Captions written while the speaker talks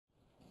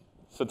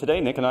So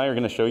today, Nick and I are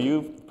going to show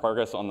you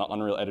progress on the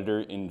Unreal Editor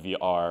in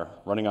VR,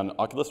 running on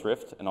Oculus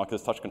Rift and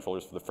Oculus Touch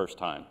controllers for the first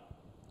time.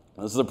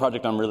 This is a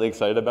project I'm really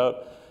excited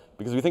about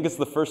because we think it's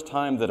the first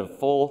time that a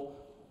full,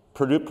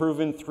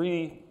 proven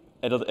 3D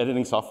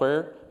editing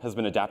software has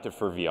been adapted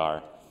for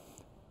VR.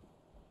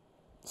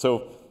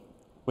 So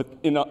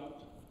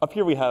up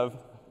here we have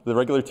the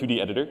regular 2D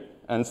editor,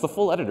 and it's the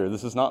full editor.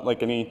 This is not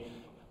like any,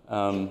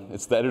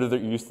 it's the editor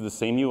that you're used to, the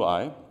same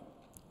UI.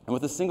 And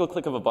with a single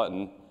click of a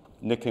button,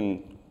 Nick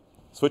can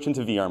switch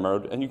into VR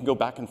mode, and you can go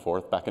back and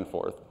forth, back and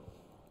forth.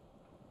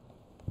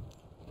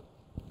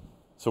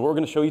 So what we're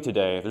going to show you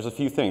today, there's a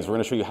few things. We're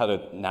going to show you how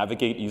to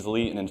navigate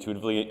easily and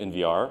intuitively in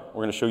VR.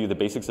 We're going to show you the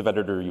basics of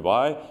editor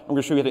UI, and we're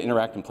going to show you how to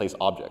interact and place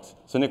objects.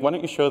 So Nick, why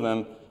don't you show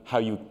them how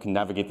you can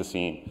navigate the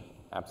scene?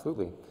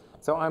 Absolutely.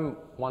 So I'm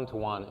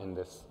one-to-one in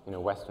this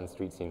Western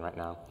street scene right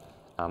now.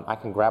 I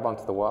can grab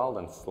onto the world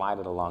and slide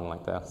it along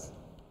like this.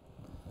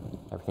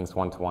 Everything's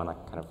one-to-one. I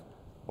can kind of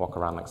walk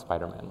around like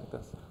Spider-Man like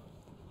this.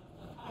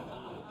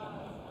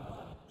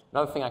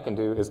 Another thing I can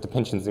do is to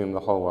pinch and zoom the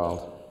whole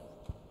world,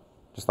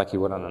 just like you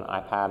would on an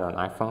iPad or an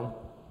iPhone.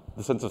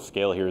 The sense of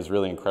scale here is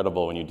really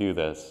incredible when you do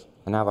this.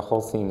 And now the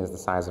whole scene is the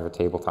size of a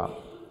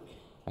tabletop.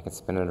 I can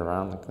spin it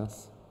around like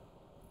this,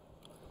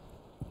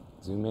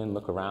 zoom in,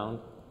 look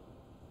around,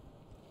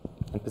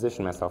 and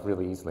position myself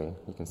really easily.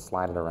 You can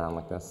slide it around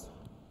like this.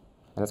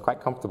 And it's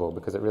quite comfortable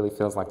because it really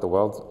feels like the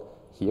world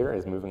here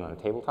is moving on a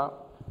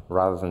tabletop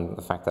rather than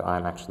the fact that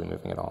I'm actually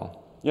moving at all.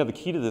 Yeah, the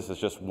key to this is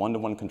just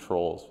one-to-one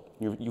controls.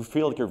 You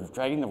feel like you're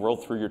dragging the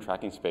world through your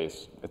tracking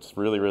space. It's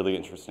really, really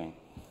interesting.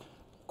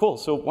 Cool,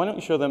 so why don't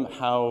you show them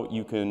how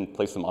you can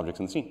place some objects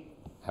in the scene?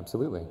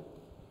 Absolutely.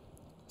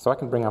 So I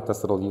can bring up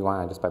this little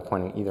UI just by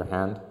pointing either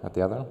hand at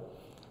the other.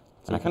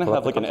 So you kind of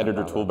have like an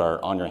editor toolbar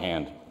on your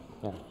hand.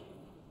 Yeah.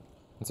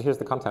 And so here's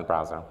the content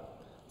browser.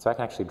 So I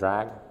can actually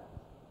drag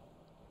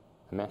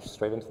a mesh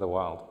straight into the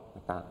world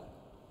like that.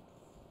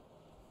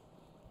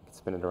 I can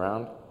spin it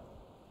around.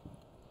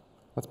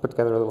 Let's put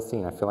together a little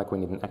scene. I feel like we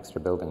need an extra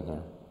building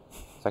here.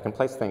 So I can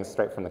place things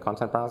straight from the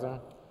content browser,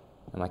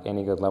 and like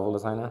any good level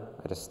designer,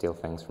 I just steal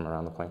things from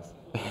around the place.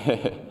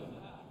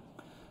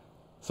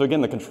 So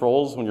again, the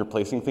controls, when you're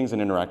placing things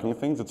and interacting with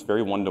things, it's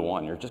very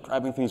one-to-one. You're just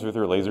grabbing things with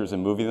your lasers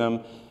and moving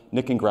them.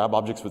 Nick can grab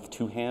objects with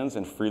 2 hands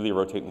and freely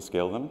rotate and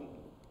scale them.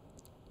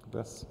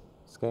 This,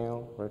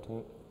 scale,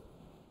 rotate.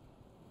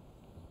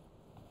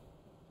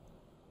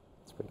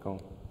 It's pretty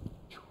cool.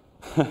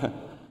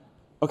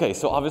 Okay,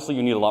 so obviously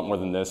you need a lot more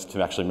than this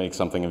to actually make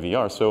something in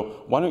VR.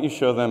 So why don't you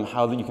show them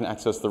how that you can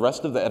access the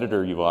rest of the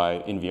editor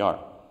UI in VR?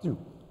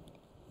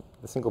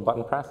 The single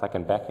button press, I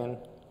can beckon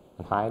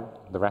and hide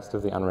the rest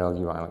of the Unreal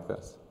UI like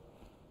this.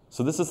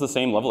 So this is the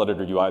same level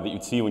editor UI that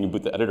you'd see when you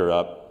boot the editor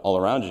up all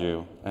around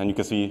you. And you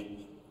can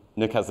see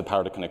Nick has the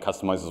power to kind of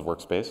customize his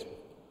workspace.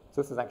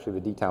 So this is actually the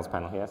details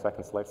panel here, so I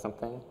can select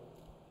something,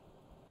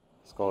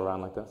 scroll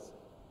around like this.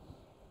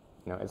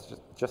 It's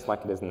just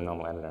like it is in the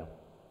normal editor.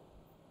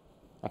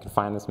 I can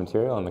find this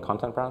material in the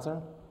content browser.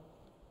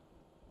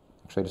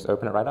 Actually, just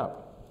open it right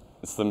up.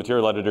 It's the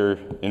material editor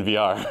in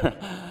VR.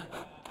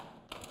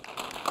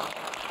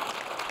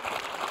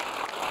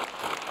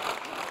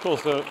 Cool,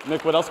 so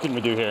Nick, what else can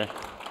we do here?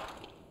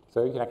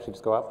 So you can actually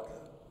just go up,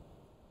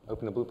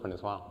 open the blueprint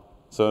as well.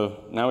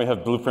 So now we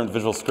have blueprint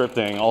visual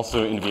scripting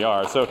also in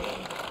VR. So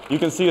you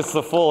can see it's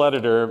the full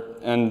editor,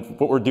 and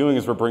what we're doing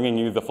is we're bringing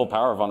you the full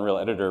power of Unreal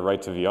Editor right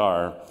to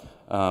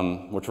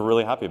VR, which we're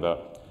really happy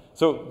about.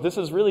 So this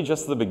is really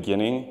just the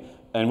beginning,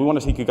 and we want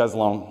to take you guys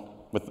along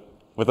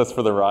with us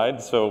for the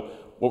ride. So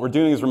what we're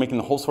doing is we're making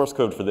the whole source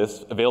code for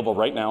this available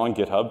right now on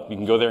GitHub. You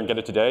can go there and get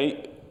it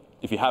today.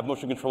 If you have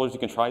motion controllers, you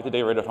can try it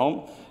today right at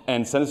home,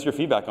 and send us your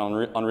feedback on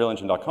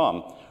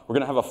unrealengine.com. We're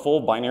going to have a full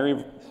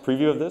binary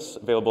preview of this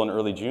available in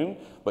early June,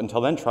 but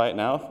until then, try it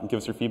now and give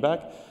us your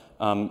feedback.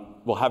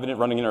 We'll have it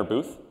running in our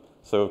booth,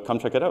 so come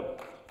check it out.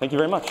 Thank you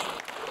very much.